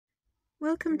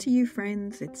Welcome to you,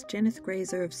 friends. It's Jenneth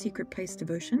Graser of Secret Place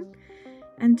Devotion,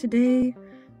 and today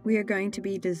we are going to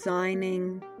be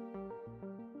designing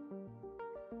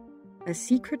a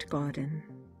secret garden,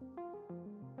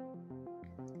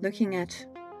 looking at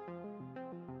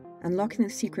unlocking the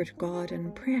secret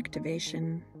garden,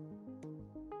 pre-activation,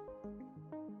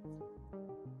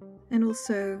 and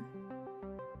also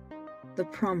the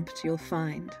prompt you'll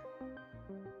find.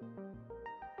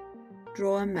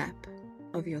 Draw a map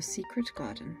of your secret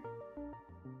garden.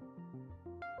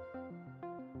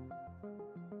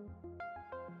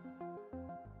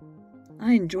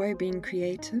 I enjoy being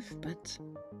creative, but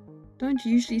don't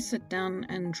usually sit down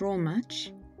and draw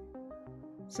much.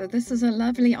 So this is a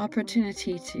lovely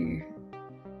opportunity to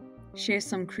share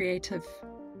some creative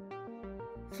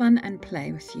fun and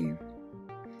play with you.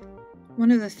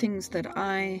 One of the things that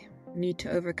I need to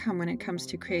overcome when it comes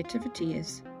to creativity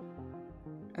is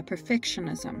a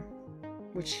perfectionism,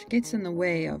 which gets in the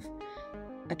way of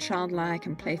a childlike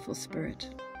and playful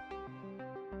spirit.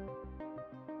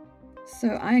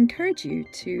 So I encourage you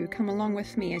to come along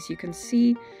with me. As you can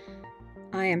see,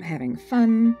 I am having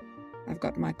fun. I've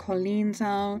got my collines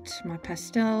out, my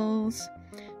pastels,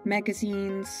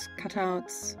 magazines,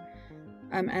 cutouts,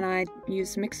 and I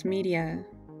use mixed media.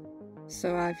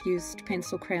 So I've used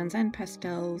pencil, crayons, and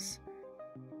pastels,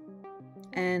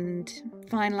 and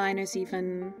fine liners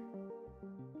even,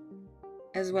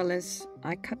 as well as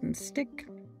I cut and stick.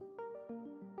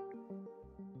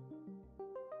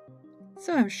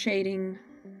 So I'm shading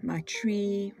my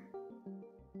tree,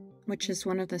 which is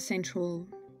one of the central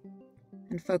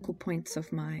and focal points of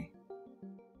my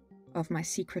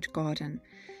secret garden.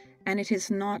 And it is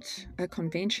not a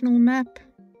conventional map.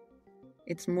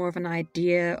 It's more of an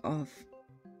idea of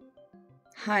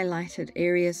highlighted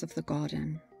areas of the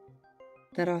garden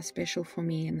that are special for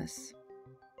me in this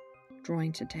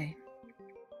drawing today.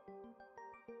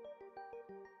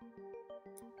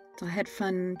 I had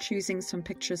fun choosing some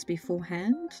pictures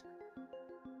beforehand,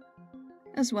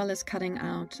 as well as cutting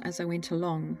out as I went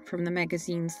along from the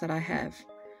magazines that I have.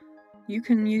 You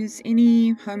can use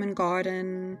any home and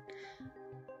garden,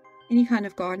 any kind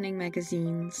of gardening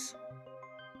magazines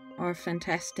are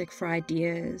fantastic for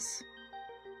ideas.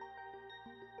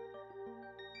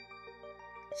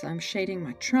 So I'm shading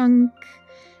my trunk,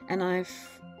 and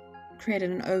I've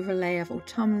created an overlay of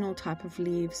autumnal type of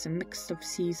leaves, a mix of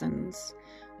seasons,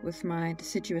 with my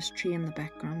deciduous tree in the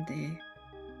background there,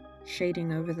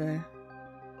 shading over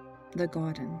the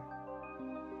garden.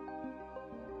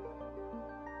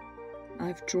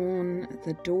 I've drawn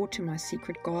the door to my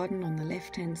secret garden on the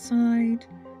left-hand side.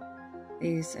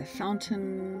 There's a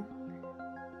fountain.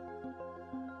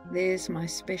 There's my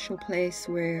special place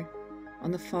where,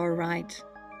 on the far right,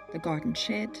 the garden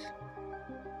shed,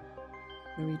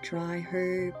 where we dry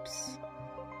herbs,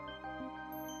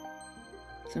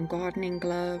 some gardening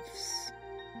gloves,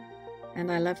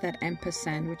 and I love that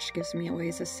ampersand, which gives me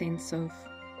always a sense of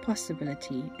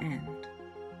possibility. And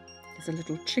there's a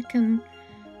little chicken.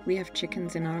 We have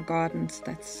chickens in our gardens.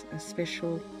 That's a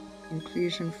special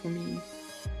inclusion for me.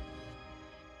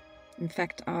 In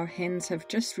fact, our hens have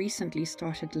just recently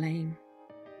started laying,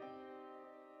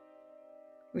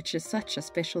 which is such a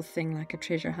special thing, like a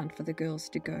treasure hunt for the girls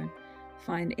to go and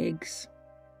find eggs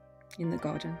in the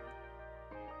garden.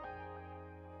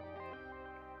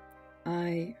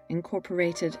 I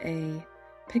incorporated a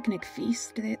picnic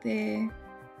feast there.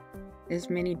 There's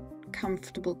many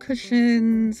comfortable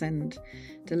cushions and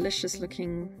delicious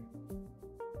looking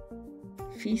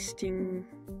feasting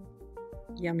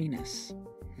yumminess.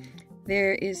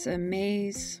 There is a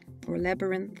maze or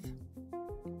labyrinth,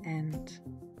 and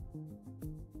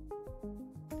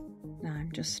now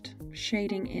I'm just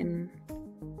shading in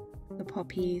the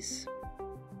poppies,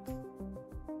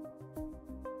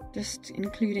 just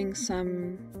including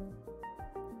some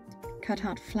cut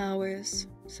out flowers,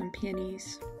 some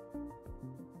peonies.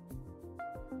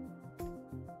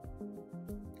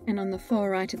 And on the far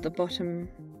right at the bottom,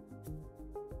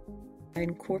 I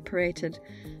incorporated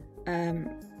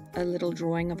a little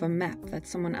drawing of a map that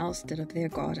someone else did of their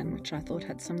garden, which I thought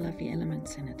had some lovely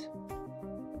elements in it.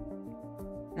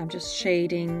 I'm just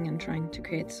shading and trying to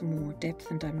create some more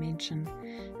depth and dimension.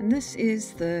 And this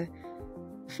is the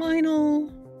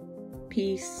final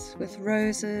piece with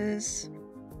roses,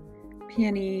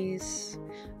 peonies,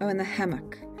 and the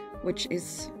hammock, which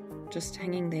is just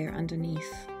hanging there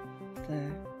underneath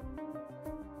the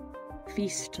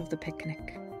feast of the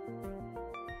picnic.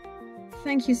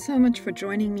 Thank you so much for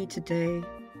joining me today.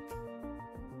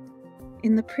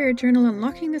 In the prayer journal,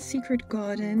 Unlocking the Secret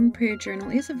Garden prayer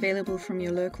journal is available from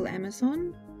your local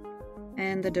Amazon,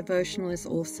 and the devotional is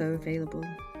also available.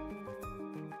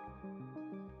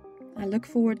 I look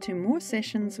forward to more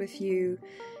sessions with you,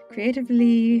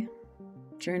 creatively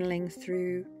journaling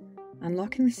through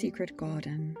Unlocking the Secret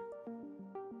Garden.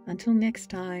 Until next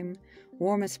time,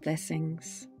 warmest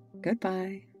blessings.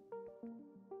 Goodbye.